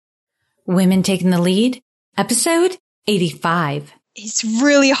Women Taking the Lead, episode 85. It's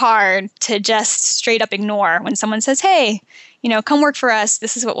really hard to just straight up ignore when someone says, hey, come work for us.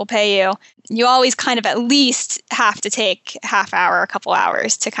 This is what we'll pay you. You always kind of at least have to take a half hour, a couple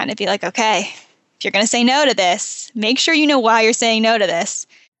hours to kind of be like, okay, if you're going to say no to this, make sure you know why you're saying no to this.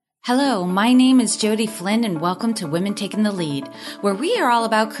 Hello, my name is Jody Flynn and welcome to Women Taking the Lead, where we are all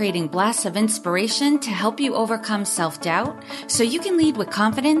about creating blasts of inspiration to help you overcome self-doubt so you can lead with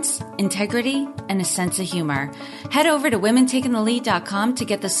confidence, integrity, and a sense of humor. Head over to womentakingthelead.com to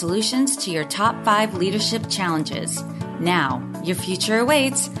get the solutions to your top 5 leadership challenges. Now, your future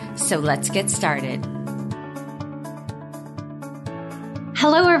awaits, so let's get started.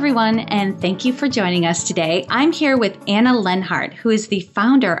 Hello, everyone, and thank you for joining us today. I'm here with Anna Lenhart, who is the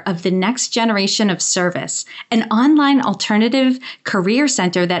founder of the Next Generation of Service, an online alternative career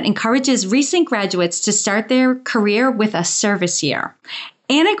center that encourages recent graduates to start their career with a service year.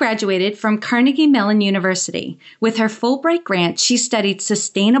 Anna graduated from Carnegie Mellon University. With her Fulbright grant, she studied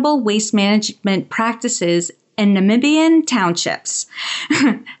sustainable waste management practices in Namibian townships.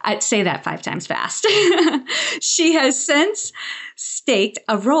 I'd say that 5 times fast. She has since staked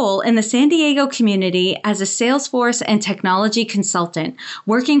a role in the San Diego community as a Salesforce and technology consultant,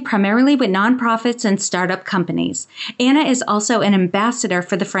 working primarily with nonprofits and startup companies. Anna is also an ambassador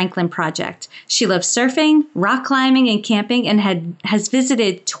for the Franklin Project. She loves surfing, rock climbing, and camping, and has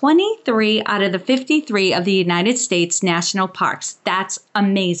visited 23 out of the 53 of the United States national parks. That's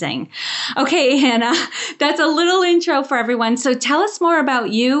amazing. Okay, Anna, that's a little intro for everyone. So tell us more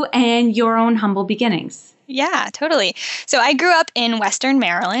about you and your own humble beginnings. Yeah, totally. So I grew up in Western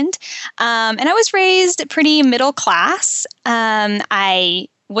Maryland, and I was raised pretty middle class. I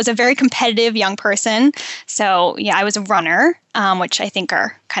was a very competitive young person. So yeah, I was a runner, which I think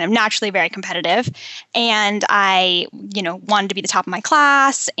are kind of naturally very competitive. And I, wanted to be the top of my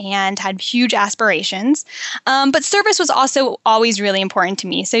class and had huge aspirations. But service was also always really important to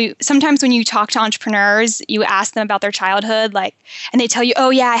me. So sometimes when you talk to entrepreneurs, you ask them about their childhood, and they tell you,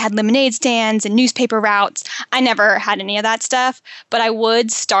 oh yeah, I had lemonade stands and newspaper routes. I never had any of that stuff, but I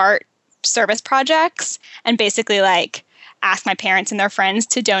would start service projects and basically ask my parents and their friends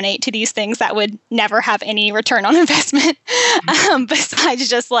to donate to these things that would never have any return on investment besides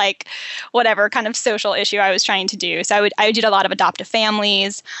just whatever kind of social issue I was trying to do. So I did a lot of adoptive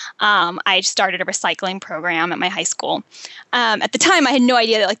families. I started a recycling program at my high school. At the time, I had no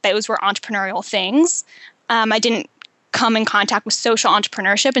idea that those were entrepreneurial things. I didn't come in contact with social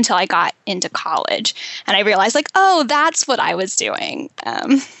entrepreneurship until I got into college. And I realized oh, that's what I was doing.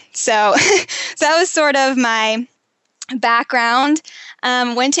 So that was sort of my background.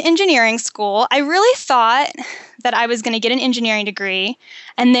 Went to engineering school. I really thought that I was going to get an engineering degree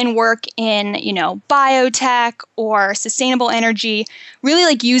and then work in, biotech or sustainable energy,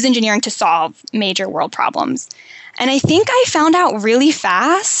 really use engineering to solve major world problems. And I think I found out really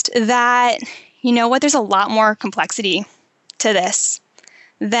fast that, there's a lot more complexity to this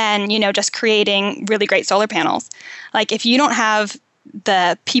than, just creating really great solar panels. If you don't have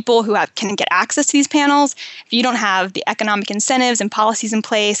the people who can get access to these panels, if you don't have the economic incentives and policies in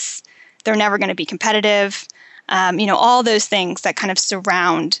place, they're never going to be competitive. All those things that kind of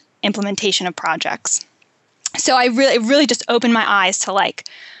surround implementation of projects. So it really just opened my eyes to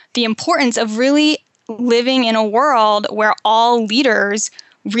the importance of really living in a world where all leaders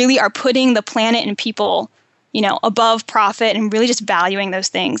really are putting the planet and people, above profit and really just valuing those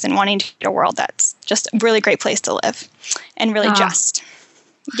things and wanting to create a world that's just a really great place to live and really just.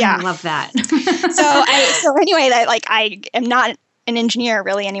 Yeah. I love that. So anyway, I am not an engineer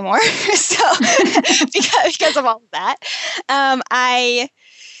really anymore. So because of all of that,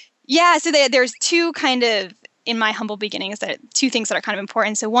 so there's two kind of, in my humble beginnings, that 2 things that are kind of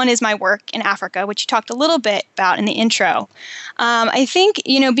important. So one is my work in Africa, which you talked a little bit about in the intro. I think,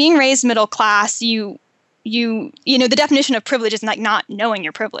 being raised middle class, the definition of privilege is not knowing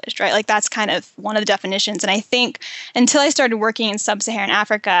you're privileged, right? That's kind of one of the definitions. And I think until I started working in sub-Saharan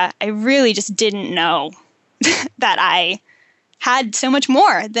Africa, I really just didn't know that I had so much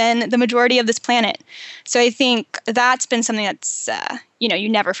more than the majority of this planet. So I think that's been something that's, you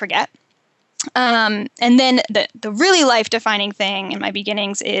never forget. And then the really life-defining thing in my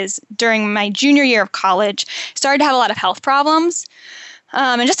beginnings is during my junior year of college, started to have a lot of health problems.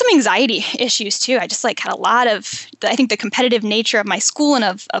 And just some anxiety issues too. I just had a lot of, I think the competitive nature of my school and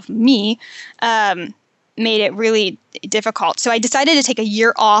of me made it really difficult. So I decided to take a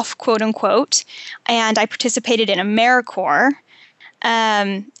year off, quote unquote, and I participated in AmeriCorps.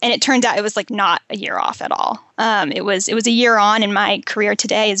 And it turned out it was not a year off at all. It was a year on, and my career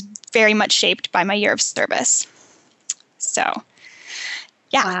today is very much shaped by my year of service. So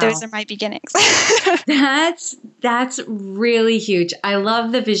Yeah, those Wow. are my beginnings. That's really huge. I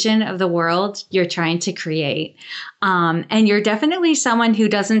love the vision of the world you're trying to create. And you're definitely someone who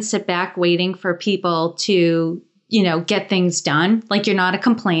doesn't sit back waiting for people to, get things done. Like you're not a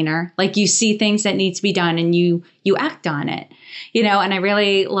complainer. Like you see things that need to be done and you act on it. And I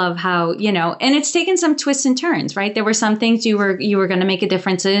really love how, and it's taken some twists and turns, right? There were some things you were going to make a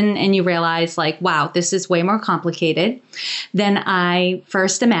difference in, and you realized like, wow, this is way more complicated than I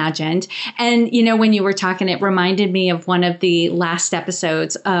first imagined. And, when you were talking, it reminded me of one of the last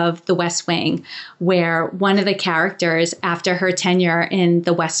episodes of The West Wing, where one of the characters, after her tenure in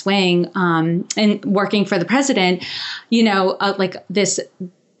The West Wing, and working for the president, like this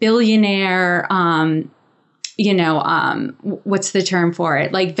billionaire, what's the term for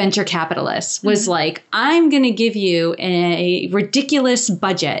it? Like venture capitalists was like, I'm going to give you a ridiculous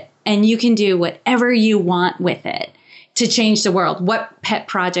budget and you can do whatever you want with it to change the world. What pet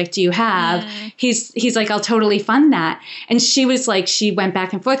project do you have? He's like, I'll totally fund that. And she was like, she went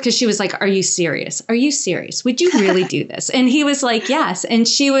back and forth because she was like, are you serious? Are you serious? Would you really do this? And he was like, yes. And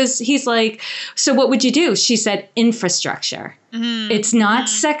he's like, so what would you do? She said, infrastructure. It's not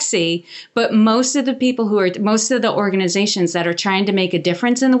sexy, but most of the organizations that are trying to make a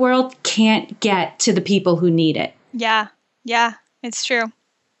difference in the world can't get to the people who need it. Yeah. Yeah, it's true.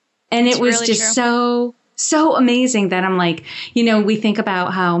 And it's it was really just true. so amazing that I'm like, we think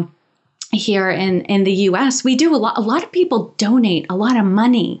about how here in the US, we do a lot of people donate a lot of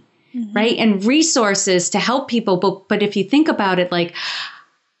money, right? And resources to help people. But if you think about it, like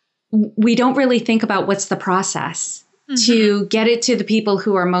we don't really think about what's the process to get it to the people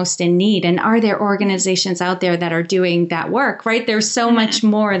who are most in need. And are there organizations out there that are doing that work, right? There's so much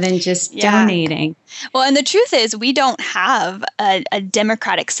more than just donating. Well, and the truth is we don't have a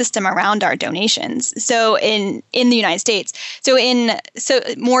democratic system around our donations. So in the United States, so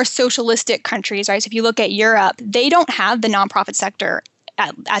more socialistic countries, right? So if you look at Europe, they don't have the nonprofit sector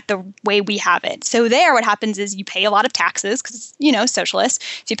at the way we have it. So there, what happens is you pay a lot of taxes because, socialists.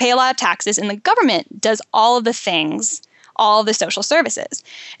 So you pay a lot of taxes and the government does all of the things, all of the social services.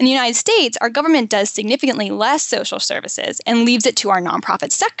 In the United States, our government does significantly less social services and leaves it to our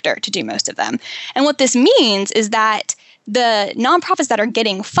nonprofit sector to do most of them. And what this means is that the nonprofits that are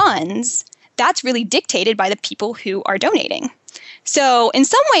getting funds, that's really dictated by the people who are donating. So in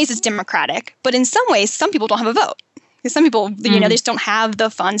some ways it's democratic, but in some ways, some people don't have a vote. Because some people, they just don't have the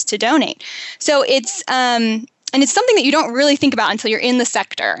funds to donate. So it's, and it's something that you don't really think about until you're in the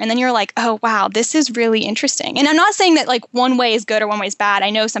sector. And then you're like, oh, wow, this is really interesting. And I'm not saying that like one way is good or one way is bad. I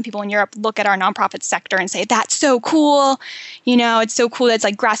know some people in Europe look at our nonprofit sector and say, that's so cool. It's so cool that it's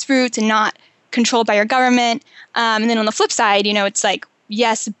like grassroots and not controlled by your government. And then on the flip side, it's like,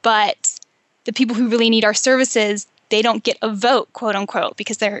 yes, but the people who really need our services, they don't get a vote, quote unquote,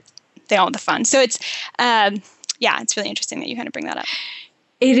 because they don't have the funds. So it's, it's really interesting that you kind of bring that up.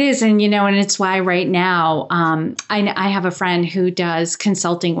 It is. And, and it's why right now I have a friend who does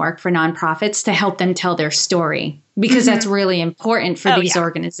consulting work for nonprofits to help them tell their story, because that's really important for these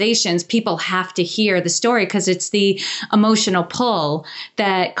organizations. People have to hear the story because it's the emotional pull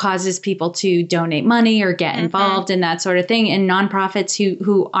that causes people to donate money or get involved in that sort of thing. And nonprofits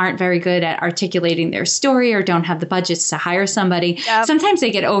who aren't very good at articulating their story or don't have the budgets to hire somebody, sometimes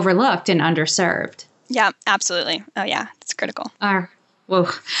they get overlooked and underserved. Yeah, absolutely. Oh, yeah. It's critical. Whoa.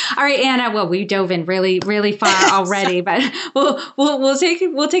 All right, Anna. Well, we dove in really, really far already, but we'll take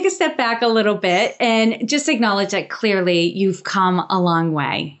a step back a little bit and just acknowledge that clearly you've come a long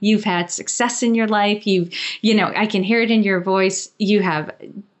way. You've had success in your life. I can hear it in your voice. You have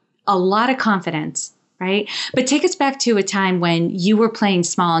a lot of confidence. Right? But take us back to a time when you were playing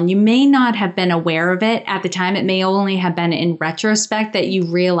small and you may not have been aware of it at the time. It may only have been in retrospect that you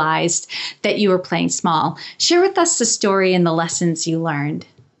realized that you were playing small. Share with us the story and the lessons you learned.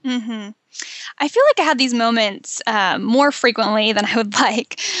 I feel like I had these moments more frequently than I would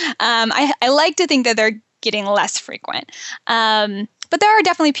like. I like to think that they're getting less frequent. But there are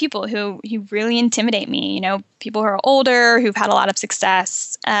definitely people who really intimidate me, people who are older, who've had a lot of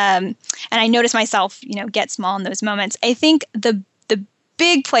success. And I notice myself, get small in those moments. I think the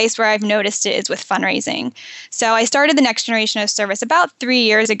big place where I've noticed it is with fundraising. So I started the Next Generation of Service about 3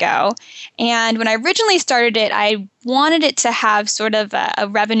 years ago. And when I originally started it, I wanted it to have sort of a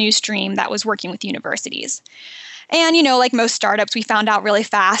revenue stream that was working with universities. And, like most startups, we found out really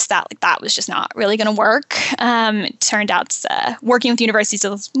fast that that was just not really going to work. It turned out working with universities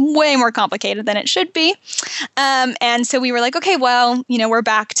is way more complicated than it should be. And so we were like, okay, well, we're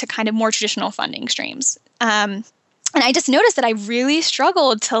back to kind of more traditional funding streams. And I just noticed that I really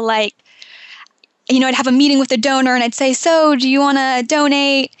struggled to I'd have a meeting with a donor and I'd say, so do you want to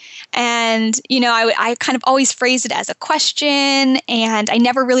donate? And, I kind of always phrased it as a question, and I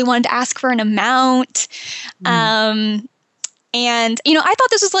never really wanted to ask for an amount. And, I thought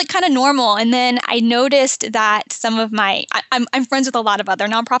this was like kind of normal. And then I noticed that some of I'm friends with a lot of other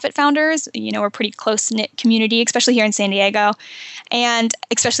nonprofit founders. We're a pretty close-knit community, especially here in San Diego. And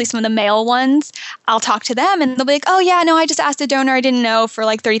especially some of the male ones, I'll talk to them and they'll be like, oh yeah, no, I just asked a donor I didn't know for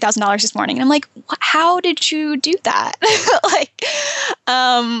like $30,000 this morning. And I'm like, how did you do that?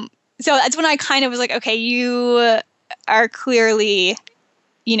 So that's when I kind of was like, okay, you are clearly,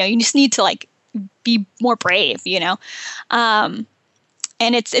 you just need to like be more brave, and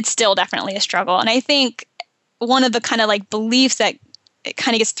it's still definitely a struggle. And I think one of the kind of like beliefs that it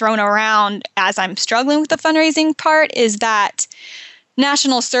kind of gets thrown around as I'm struggling with the fundraising part is that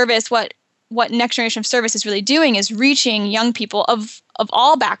national service, what Next Generation of Service is really doing is reaching young people of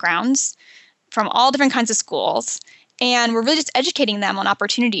all backgrounds from all different kinds of schools. And we're really just educating them on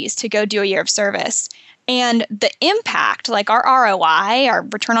opportunities to go do a year of service. And the impact, like our ROI, our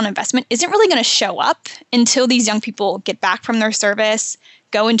return on investment, isn't really going to show up until these young people get back from their service,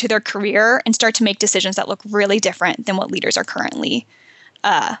 go into their career, and start to make decisions that look really different than what leaders are currently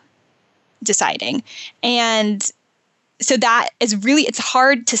deciding. And so that is really, it's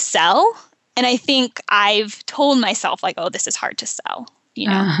hard to sell. And I think I've told myself like, oh, this is hard to sell. So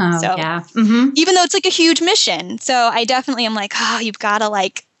yeah. Mm-hmm. Even though it's like a huge mission. So I definitely am like, oh, you've got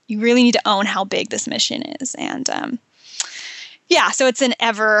to you really need to own how big this mission is. And so it's an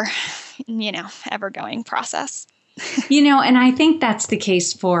ever going process. And I think that's the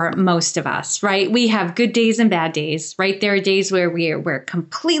case for most of us, right? We have good days and bad days, right? There are days where we're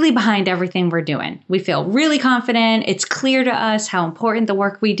completely behind everything we're doing. We feel really confident. It's clear to us how important the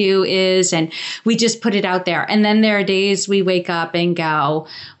work we do is, and we just put it out there. And then there are days we wake up and go,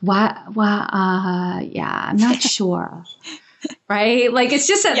 I'm not sure. Right? Like, it's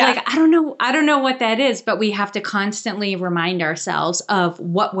just I don't know what that is, but we have to constantly remind ourselves of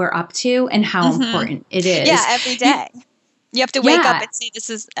what we're up to and how important it is. Yeah, every day. You have to wake up and say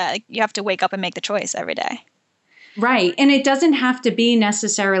you have to wake up and make the choice every day. Right. And it doesn't have to be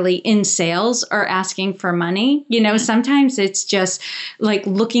necessarily in sales or asking for money. Sometimes it's just like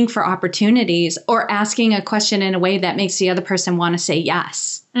looking for opportunities or asking a question in a way that makes the other person want to say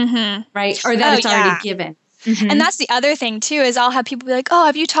yes. Mm-hmm. Right. Or that it's already given. Mm-hmm. And that's the other thing, too, is I'll have people be like, oh,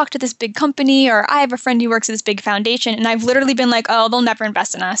 have you talked to this big company? Or I have a friend who works at this big foundation. And I've literally been like, oh, they'll never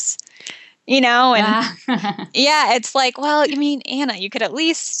invest in us. And it's like, well, Anna, you could at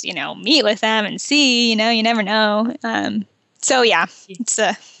least, meet with them and see, you never know. It's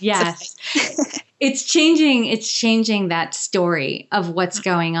yes. It's changing that story of what's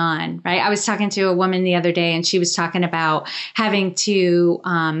going on, right? I was talking to a woman the other day and she was talking about having to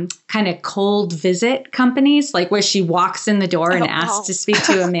kind of cold visit companies, like where she walks in the door and asks to speak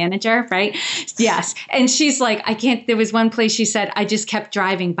to a manager, right? Yes. And she's like, there was one place she said, I just kept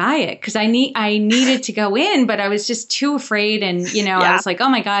driving by it because I needed to go in, but I was just too afraid. And, I was like, oh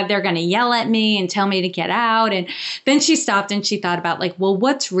my God, they're going to yell at me and tell me to get out. And then she stopped and she thought about like, well,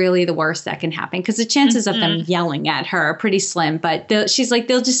 what's really the worst that can happen? Because the chances of them yelling at her are pretty slim, but she's like,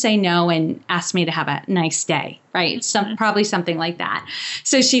 they'll just say no and ask me to have a nice day, right? Probably something like that.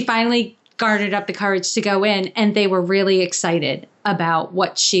 So she finally garnered up the courage to go in, and they were really excited about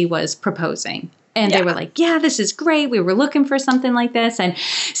what she was proposing. And they were like, yeah, this is great. We were looking for something like this. And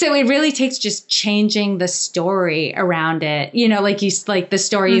so it really takes just changing the story around it. Like the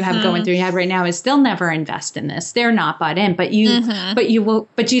story you have going through your head right now is they'll never invest in this. They're not bought in, but you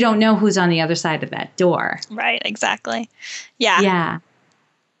don't know who's on the other side of that door. Right. Exactly. Yeah. Yeah.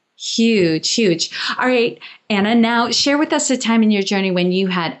 Huge. All right, Anna, now share with us a time in your journey when you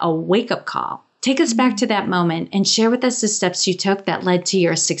had a wake-up call. Take us back to that moment and share with us the steps you took that led to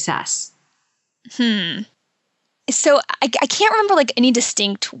your success. So I can't remember like any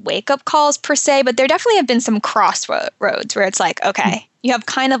distinct wake-up calls per se, but there definitely have been some crossroads where it's like, okay, you have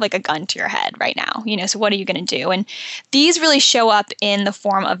kind of like a gun to your head right now, so what are you going to do? And these really show up in the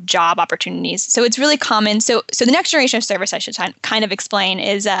form of job opportunities. So it's really common. So the Next Generation of Service, I should kind of explain,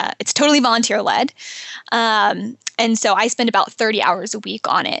 is it's totally volunteer-led. And so I spend about 30 hours a week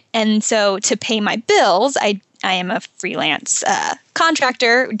on it. And so to pay my bills, I am a freelance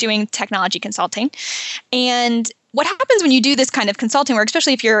contractor doing technology consulting. And what happens when you do this kind of consulting work,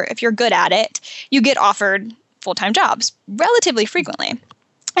 especially if you're good at it, you get offered full-time jobs relatively frequently.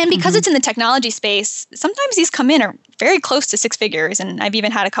 And because it's in the technology space, sometimes these come in are very close to six figures, and I've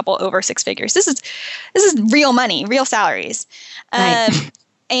even had a couple over six figures. This is real money, real salaries. Right.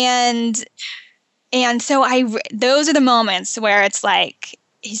 And so those are the moments where it's like,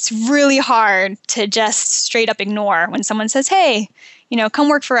 it's really hard to just straight up ignore when someone says, hey, come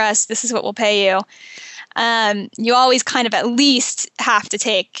work for us. This is what we'll pay you. You always kind of at least have to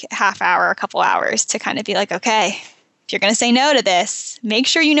take a half hour, a couple hours to kind of be like, okay, if you're going to say no to this, make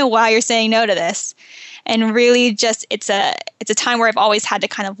sure you know why you're saying no to this. And really just, it's a time where I've always had to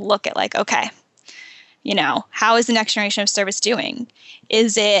kind of look at like, okay, how is the next generation of service doing?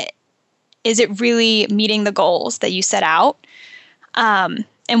 Is it really meeting the goals that you set out?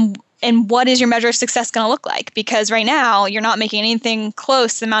 And what is your measure of success going to look like? Because right now you're not making anything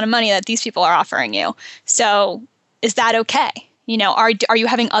close to the amount of money that these people are offering you. So is that okay? Are you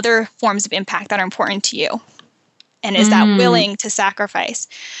having other forms of impact that are important to you? And is that willing to sacrifice?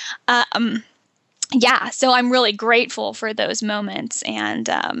 So I'm really grateful for those moments. And,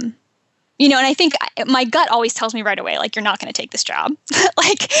 and I think my gut always tells me right away, like, you're not going to take this job.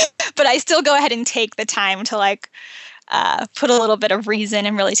 But I still go ahead and take the time to put a little bit of reason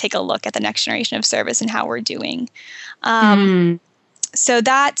and really take a look at the next generation of service and how we're doing. So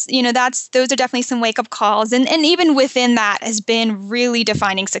those are definitely some wake up calls. And even within that has been really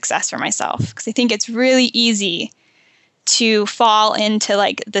defining success for myself, because I think it's really easy to fall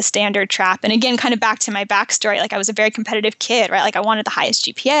into the standard trap. And again, kind of back to my backstory, I was a very competitive kid, right? I wanted the highest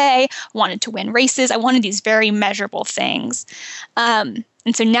GPA, wanted to win races. I wanted these very measurable things. And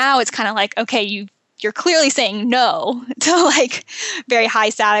so now it's kind of like, okay, you're clearly saying no to very high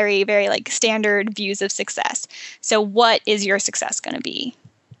salary, very standard views of success. So what is your success going to be?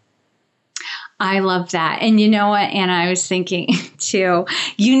 I love that. And you know what, Anna, I was thinking too,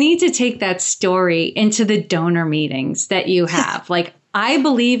 you need to take that story into the donor meetings that you have. I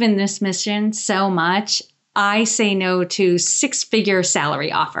believe in this mission so much, I say no to 6-figure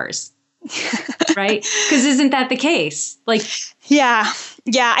salary offers. Right? Because isn't that the case? Yeah.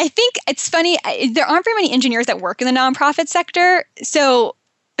 I think it's funny. There aren't very many engineers that work in the nonprofit sector. So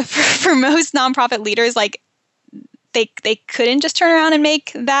for most nonprofit leaders, they couldn't just turn around and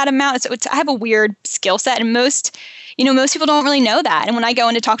make that amount. So I have a weird skill set, and most people don't really know that. And when I go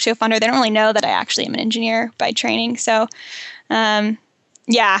in to talk to a funder, they don't really know that I actually am an engineer by training. So,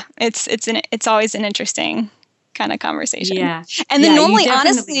 it's always an interesting kind of conversation. Yeah. And then normally,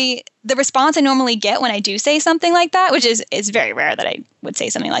 honestly, the response I normally get when I do say something like that, which is very rare that I would say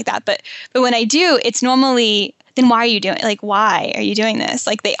something like that, but when I do, it's normally, then why are you doing it? Why are you doing this?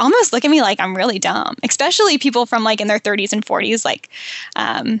 They almost look at me like I'm really dumb, especially people from in their 30s and 40s,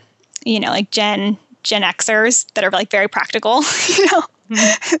 Gen Xers that are very practical,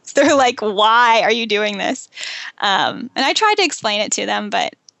 Mm-hmm. They're like, why are you doing this? And I tried to explain it to them,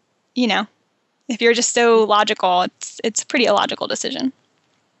 but if you're just so logical, it's a pretty illogical decision.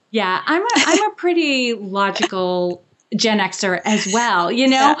 Yeah, I'm a pretty logical Gen Xer as well,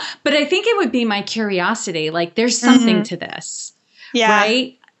 Yeah. But I think it would be my curiosity. There's something to this,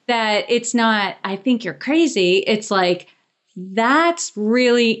 right? That it's not, I think you're crazy. It's that's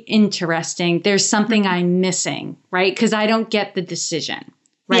really interesting. There's something I'm missing, right? Because I don't get the decision.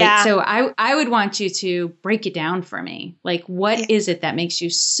 Right. Yeah. So I would want you to break it down for me. What is it that makes you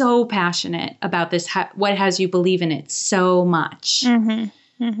so passionate about this? What has you believe in it so much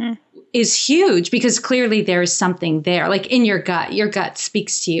is huge, because clearly there is something there, in your gut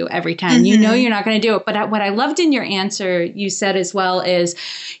speaks to you every time. You're not going to do it. But what I loved in your answer, you said as well, is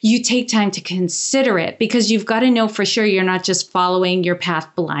you take time to consider it, because you've got to know for sure you're not just following your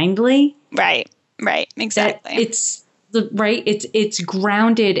path blindly. Right. Exactly. It's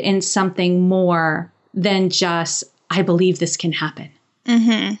grounded in something more than just, I believe this can happen.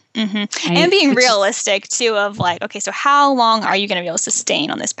 And being realistic too, of okay, so how long are you going to be able to sustain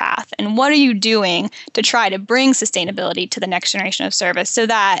on this path? And what are you doing to try to bring sustainability to the next generation of service, so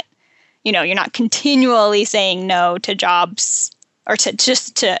that, you're not continually saying no to jobs or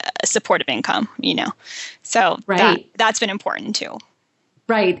to supportive income, So that's been important too.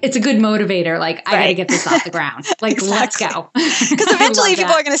 Right. It's a good motivator. I got to get this off the ground. Exactly. Let's go. Because eventually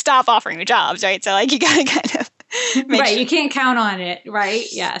people are going to stop offering you jobs, right? So you got to kind of right. Sure. You can't count on it, right?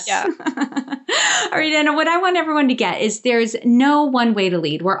 Yes. Yeah. All right, Anna, what I want everyone to get is there's no one way to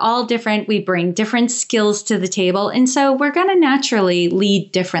lead. We're all different. We bring different skills to the table. And so we're going to naturally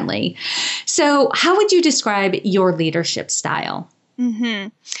lead differently. So how would you describe your leadership style?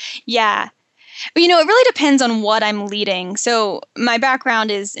 Yeah. Well, it really depends on what I'm leading. So my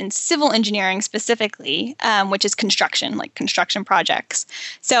background is in civil engineering specifically, which is construction, construction projects.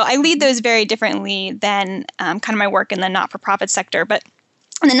 So I lead those very differently than kind of my work in the not-for-profit sector. But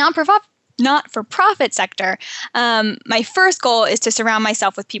in the not-for-profit sector, my first goal is to surround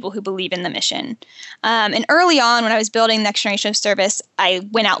myself with people who believe in the mission. And early on, when I was building Next Generation of Service, I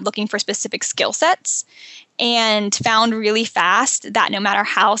went out looking for specific skill sets. and found really fast that no matter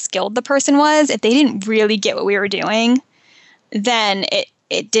how skilled the person was, if they didn't really get what we were doing, then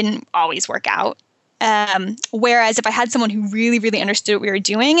it didn't always work out. Whereas if I had someone who really, really understood what we were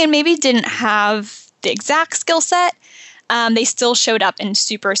doing and maybe didn't have the exact skill set, they still showed up in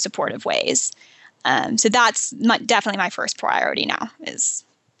super supportive ways. So that's definitely my first priority now, is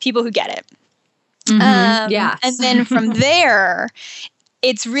people who get it. Yeah. And then from there,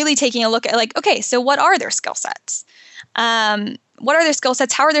 it's really taking a look at like, okay, so what are their skill sets? What are their skill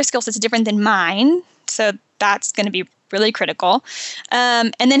sets? How are their skill sets different than mine? So that's going to be really critical.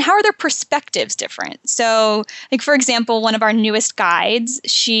 And then how are their perspectives different? So like, for example, one of our newest guides,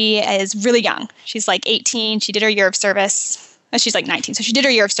 she is really young. She's like 18. She did her year of service. She's like 19. So she did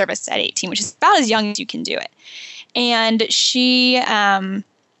her year of service at 18, which is about as young as you can do it. And she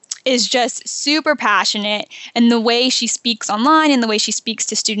is just super passionate. And the way she speaks online and the way she speaks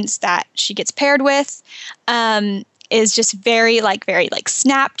to students that she gets paired with, is just very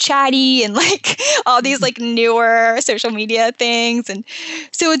Snapchatty and like all these like newer social media things. And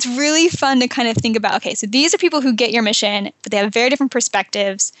so it's really fun to kind of think about, okay, so these are people who get your mission, but they have very different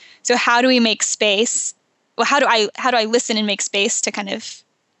perspectives. So how do we make space? Well, how do I listen and make space to kind of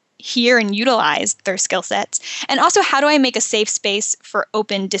hear and utilize their skill sets? And also, how do I make a safe space for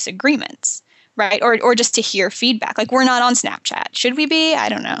open disagreements? Right. Or just to hear feedback. Like, we're not on Snapchat. Should we be? I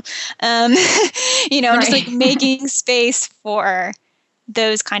don't know. Right. Just like making space for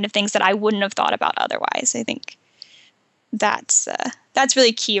those kind of things that I wouldn't have thought about otherwise. I think that's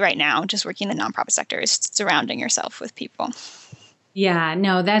really key right now. Just working in the nonprofit sector is surrounding yourself with people. Yeah,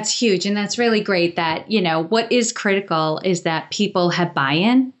 no, that's huge. And that's really great that, what is critical is that people have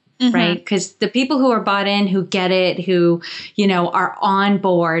buy-in. Right? Because the people who are bought in, who get it, who, are on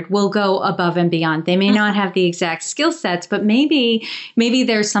board will go above and beyond. They may not have the exact skill sets, but maybe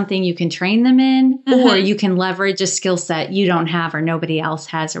there's something you can train them in, or you can leverage a skill set you don't have or nobody else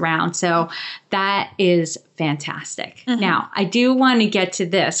has around. So that is fantastic. Now, I do want to get to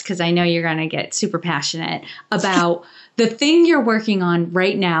this because I know you're going to get super passionate about the thing you're working on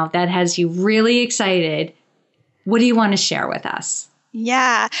right now that has you really excited. What do you want to share with us?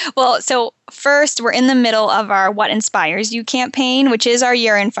 Yeah. Well, so first, we're in the middle of our What Inspires You campaign, which is our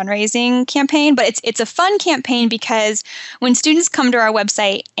year-end fundraising campaign. But it's a fun campaign because when students come to our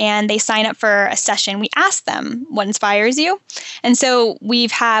website and they sign up for a session, we ask them what inspires you. And so we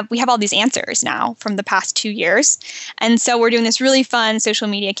have all these answers now from the past 2 years. And so we're doing this really fun social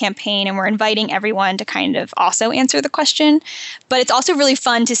media campaign, and we're inviting everyone to kind of also answer the question. But it's also really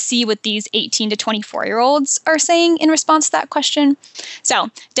fun to see what these 18 to 24-year-olds are saying in response to that question. So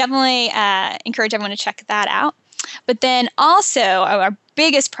definitely encourage everyone to check that out. But then also our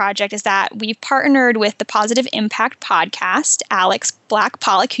biggest project is that we've partnered with the Positive Impact podcast, Alex Black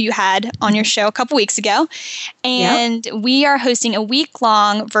Pollock, who you had on your show a couple weeks ago. And we are hosting a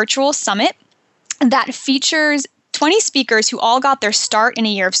week-long virtual summit that features 20 speakers who all got their start in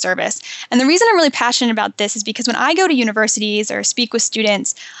a year of service. And the reason I'm really passionate about this is because when I go to universities or speak with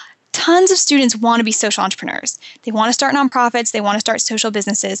students, tons of students want to be social entrepreneurs. They want to start nonprofits. They want to start social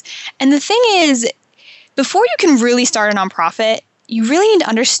businesses. And the thing is, before you can really start a nonprofit, you really need to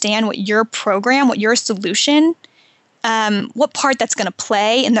understand what your program, what your solution, what part that's going to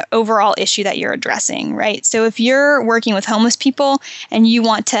play in the overall issue that you're addressing, right? So if you're working with homeless people and you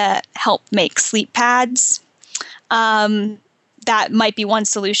want to help make sleep pads, that might be one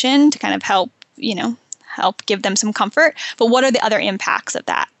solution to kind of help give them some comfort. But what are the other impacts of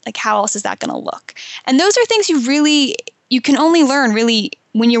that? Like, how else is that going to look? And those are things you can only learn really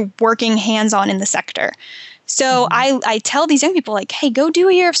when you're working hands-on in the sector. So I tell these young people, like, hey, go do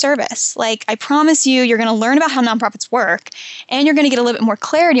a year of service. Like, I promise you're going to learn about how nonprofits work, and you're going to get a little bit more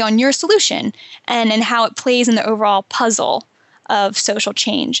clarity on your solution and how it plays in the overall puzzle of social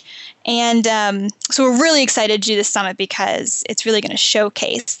change. And so we're really excited to do this summit because it's really going to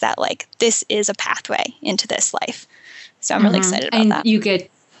showcase that, like, this is a pathway into this life. So I'm really excited about that. You get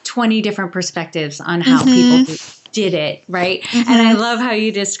 20 different perspectives on how people did it, right? And I love how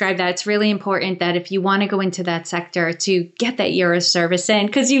you describe that. It's really important that if you want to go into that sector to get that year of service in,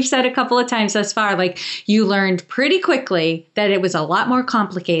 because you've said a couple of times thus far, like, you learned pretty quickly that it was a lot more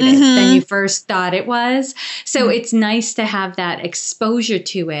complicated than you first thought it was. So it's nice to have that exposure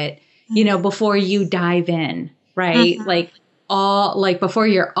to it, before you dive in, right? Before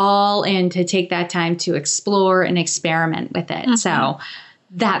you're all in, to take that time to explore and experiment with it. So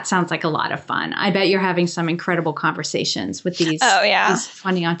that sounds like a lot of fun. I bet you're having some incredible conversations with these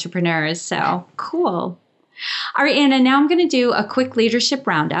 20 entrepreneurs. So cool. All right, Anna, now I'm going to do a quick leadership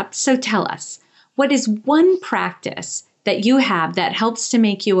roundup. So tell us, what is one practice that you have that helps to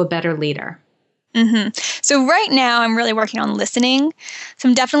make you a better leader? So right now I'm really working on listening. So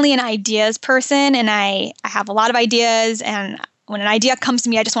I'm definitely an ideas person, and I have a lot of ideas, and when an idea comes to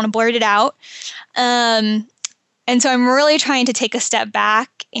me, I just want to blurt it out. And so I'm really trying to take a step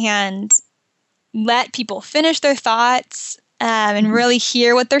back and let people finish their thoughts, and really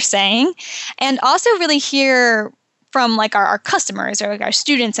hear what they're saying, and also really hear from like our customers or like our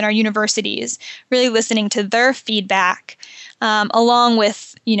students in our universities, really listening to their feedback, along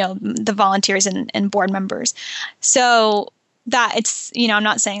with, the volunteers and board members. So that it's, I'm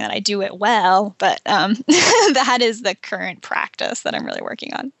not saying that I do it well, but that is the current practice that I'm really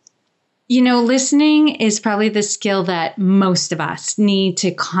working on. Listening is probably the skill that most of us need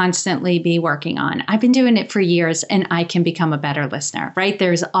to constantly be working on. I've been doing it for years, and I can become a better listener, right?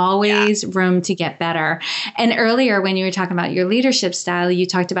 There's always room to get better. And earlier, when you were talking about your leadership style, you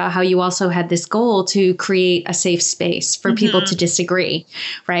talked about how you also had this goal to create a safe space for people to disagree,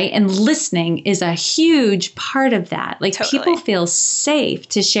 right? And listening is a huge part of that. Like people feel safe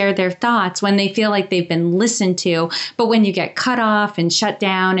to share their thoughts when they feel like they've been listened to. But when you get cut off and shut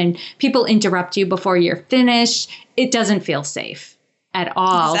down and people interrupt you before you're finished, it doesn't feel safe at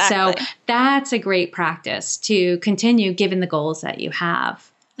all. Exactly. So that's a great practice to continue given the goals that you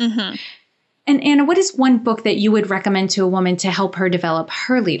have. And Anna, what is one book that you would recommend to a woman to help her develop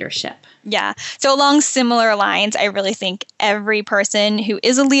her leadership? Yeah. So along similar lines, I really think every person who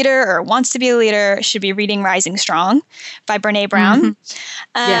is a leader or wants to be a leader should be reading Rising Strong by Brené Brown.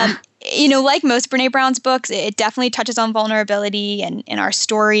 Like most Brené Brown's books, it definitely touches on vulnerability and our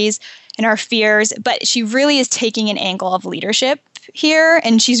stories and our fears, but she really is taking an angle of leadership here.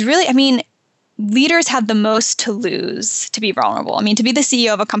 And she's really, leaders have the most to lose to be vulnerable. To be the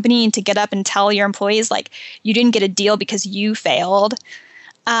CEO of a company and to get up and tell your employees, like, you didn't get a deal because you failed,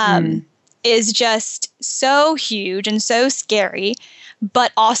 is just so huge and so scary.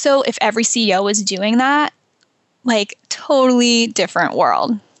 But also, if every CEO was doing that, like, totally different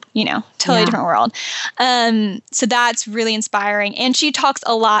world. Different world. So that's really inspiring. And she talks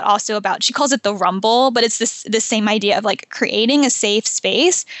a lot also about, she calls it the rumble, but it's this same idea of like creating a safe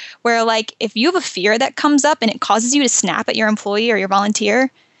space where, like, if you have a fear that comes up and it causes you to snap at your employee or your volunteer,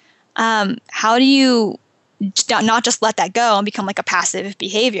 how do you not just let that go and become like a passive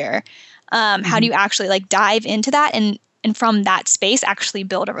behavior? How do you actually like dive into that and from that space actually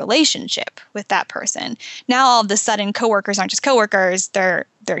build a relationship with that person? Now all of a sudden coworkers aren't just coworkers, they're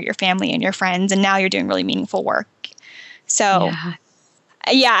your family and your friends, and now you're doing really meaningful work. So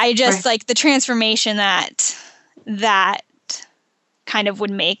I just like the transformation that kind of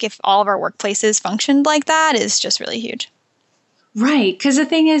would make if all of our workplaces functioned like that is just really huge. Right. Because the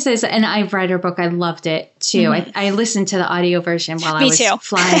thing is, and I've read her book. I loved it too. I listened to the audio version while I was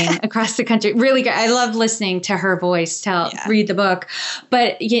flying across the country. Really good. I love listening to her voice read the book.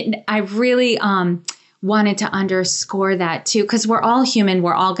 But I really wanted to underscore that too, because we're all human.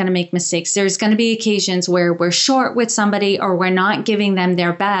 We're all going to make mistakes. There's going to be occasions where we're short with somebody or we're not giving them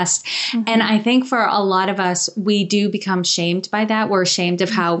their best. And I think for a lot of us, we do become shamed by that. We're ashamed of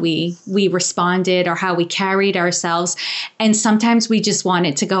how we responded or how we carried ourselves. And sometimes we just want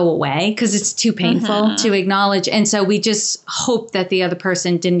it to go away because it's too painful to acknowledge. And so we just hope that the other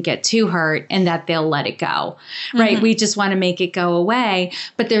person didn't get too hurt and that they'll let it go. Right. We just want to make it go away.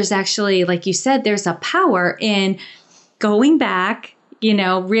 But there's actually, like you said, there's a power in going back,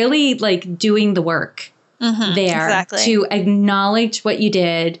 really like doing the work there to acknowledge what you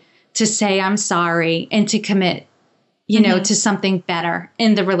did, to say, I'm sorry, and to commit, to something better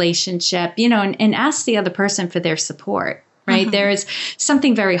in the relationship, and ask the other person for their support. Right. There is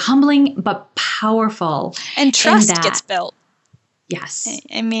something very humbling, but powerful. And trust gets built. Yes.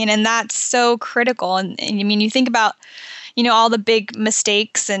 And that's so critical. And you think about, all the big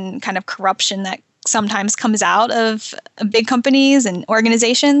mistakes and kind of corruption that sometimes comes out of big companies and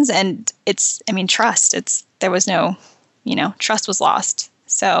organizations. And trust, there was no, trust was lost.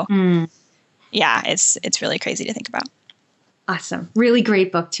 So it's really crazy to think about. Awesome. Really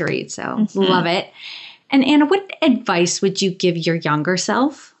great book to read. So love it. And Anna, what advice would you give your younger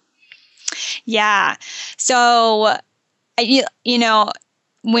self? Yeah. So,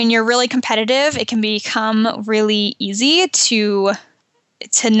 when you're really competitive, it can become really easy to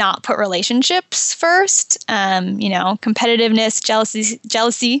not put relationships first. Competitiveness,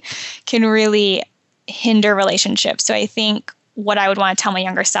 jealousy can really hinder relationships. So I think what I would want to tell my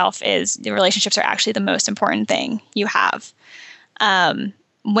younger self is the relationships are actually the most important thing you have. I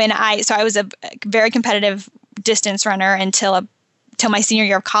was a very competitive distance runner until my senior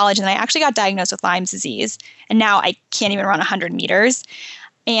year of college, and I actually got diagnosed with Lyme's disease, and now I can't even run 100 meters.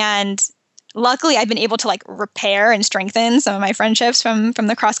 And luckily, I've been able to like repair and strengthen some of my friendships from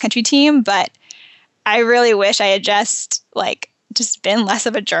the cross country team. But I really wish I had just been less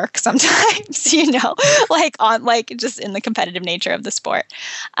of a jerk sometimes, just in the competitive nature of the sport.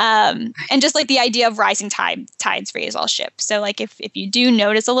 And just like the idea of rising tides raise all ships. So like if you do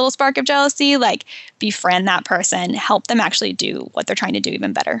notice a little spark of jealousy, like befriend that person, help them actually do what they're trying to do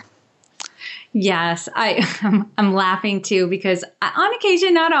even better. Yes, I'm laughing too because on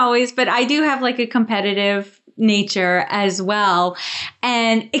occasion, not always, but I do have like a competitive nature as well.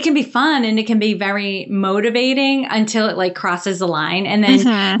 And it can be fun and it can be very motivating until it like crosses the line. And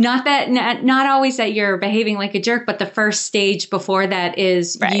then not always that you're behaving like a jerk, but the first stage before that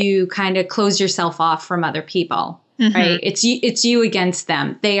is you kind of close yourself off from other people, right? It's you against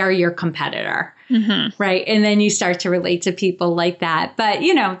them. They are your competitor. Right. And then you start to relate to people like that. But,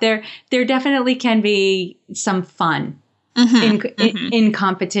 you know, there definitely can be some fun in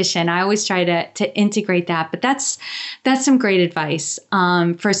competition. I always try to integrate that. But that's some great advice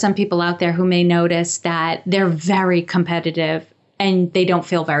for some people out there who may notice that they're very competitive and they don't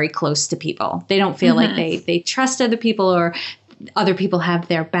feel very close to people. They don't feel like they trust other people or other people have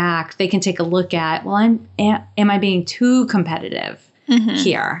their back. They can take a look at, well, am I being too competitive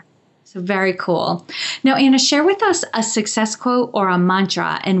here? So very cool. Now, Anna, share with us a success quote or a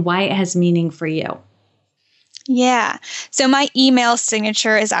mantra and why it has meaning for you. Yeah. So my email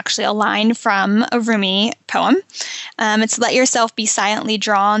signature is actually a line from a Rumi poem. It's let yourself be silently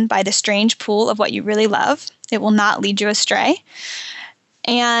drawn by the strange pull of what you really love. It will not lead you astray.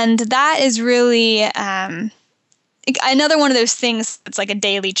 And that is really another one of those things that's like a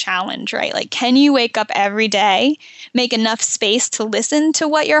daily challenge, right? Like, can you wake up every day, make enough space to listen to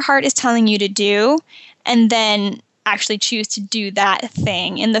what your heart is telling you to do, and then actually choose to do that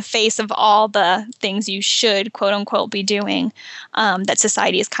thing in the face of all the things you should, quote unquote, be doing that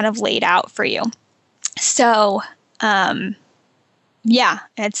society has kind of laid out for you. So,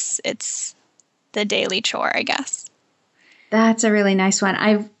 it's the daily chore, I guess. That's a really nice one.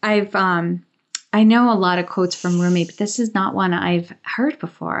 I know a lot of quotes from Rumi, but this is not one I've heard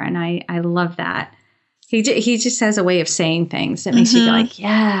before, and I love that. He just has a way of saying things that makes you be like,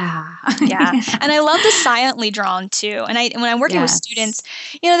 yeah. Yeah. And I love the silently drawn too. And when I'm working with students,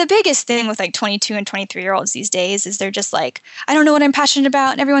 you know, the biggest thing with like 22 and 23-year-olds these days is they're just like, I don't know what I'm passionate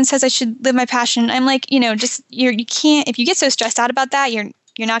about. And everyone says I should live my passion. I'm like, you know, just you can't, if you get so stressed out about that, you're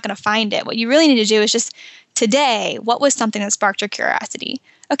not going to find it. What you really need to do is just today, what was something that sparked your curiosity?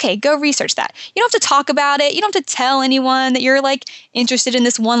 Okay, go research that. You don't have to talk about it. You don't have to tell anyone that you're like interested in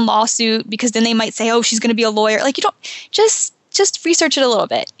this one lawsuit because then they might say, oh, she's going to be a lawyer. Like, you don't just research it a little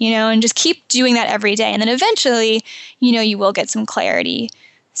bit, you know, and just keep doing that every day. And then eventually, you know, you will get some clarity.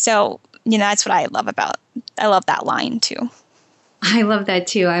 So, you know, that's what I love that line too. I love that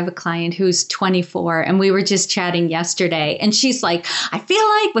too. I have a client who's 24 and we were just chatting yesterday and she's like, I feel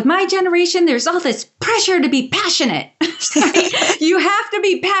like with my generation, there's all this pressure to be passionate. You have to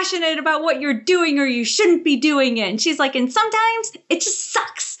be passionate about what you're doing or you shouldn't be doing it. And she's like, and sometimes it just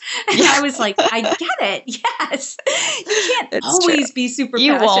sucks. And I was like, I get it. Yes. You can't always be super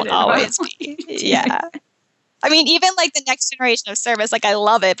passionate. You won't always be. Yeah. I mean, even like the next generation of service, like I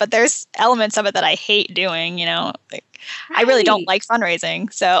love it, but there's elements of it that I hate doing, you know, like I really don't like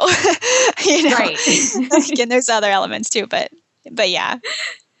fundraising. So, you know, again, there's other elements too, but yeah.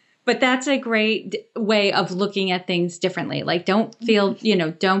 But that's a great way of looking at things differently. Like don't feel, you know,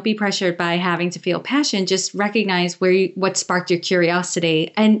 don't be pressured by having to feel passion. Just recognize what sparked your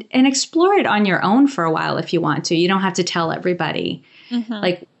curiosity and explore it on your own for a while if you want to. You don't have to tell everybody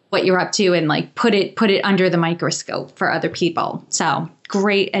like what you're up to and like put it under the microscope for other people. So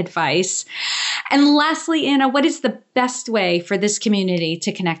great advice. And lastly, Anna, what is the best way for this community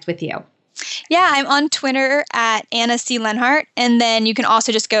to connect with you? Yeah, I'm on Twitter at Anna C. Lenhart. And then you can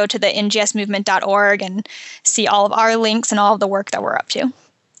also just go to the ngsmovement.org and see all of our links and all of the work that we're up to.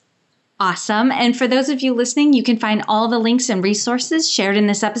 Awesome. And for those of you listening, you can find all the links and resources shared in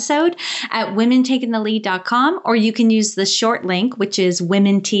this episode at womentakingthelead.com, or you can use the short link, which is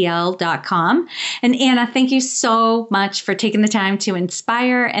womentl.com. And Anna, thank you so much for taking the time to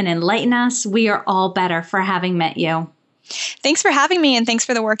inspire and enlighten us. We are all better for having met you. Thanks for having me, and thanks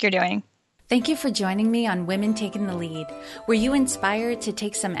for the work you're doing. Thank you for joining me on Women Taking the Lead. Were you inspired to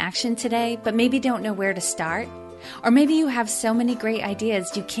take some action today, but maybe don't know where to start? Or maybe you have so many great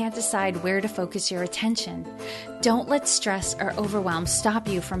ideas you can't decide where to focus your attention. Don't let stress or overwhelm stop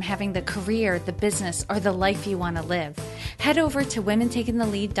you from having the career, the business, or the life you want to live. Head over to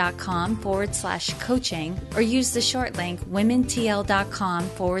womentakingthelead.com/coaching or use the short link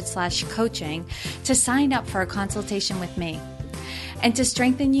womentl.com/coaching to sign up for a consultation with me. And to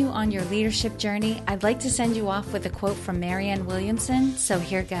strengthen you on your leadership journey, I'd like to send you off with a quote from Marianne Williamson, so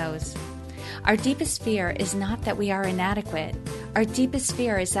here goes. Our deepest fear is not that we are inadequate. Our deepest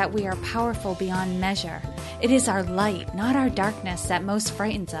fear is that we are powerful beyond measure. It is our light, not our darkness, that most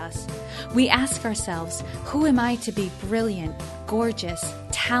frightens us. We ask ourselves, who am I to be brilliant, gorgeous,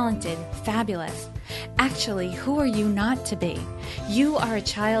 talented, fabulous? Actually, who are you not to be? You are a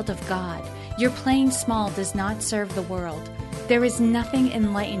child of God. Your playing small does not serve the world. There is nothing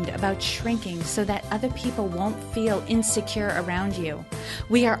enlightened about shrinking so that other people won't feel insecure around you.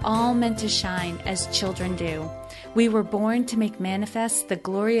 We are all meant to shine as children do. We were born to make manifest the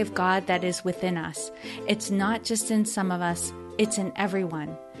glory of God that is within us. It's not just in some of us, it's in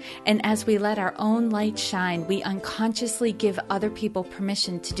everyone. And as we let our own light shine, we unconsciously give other people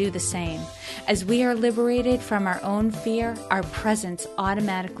permission to do the same. As we are liberated from our own fear, our presence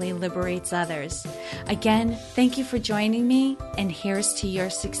automatically liberates others. Again, thank you for joining me, and here's to your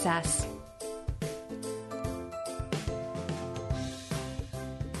success.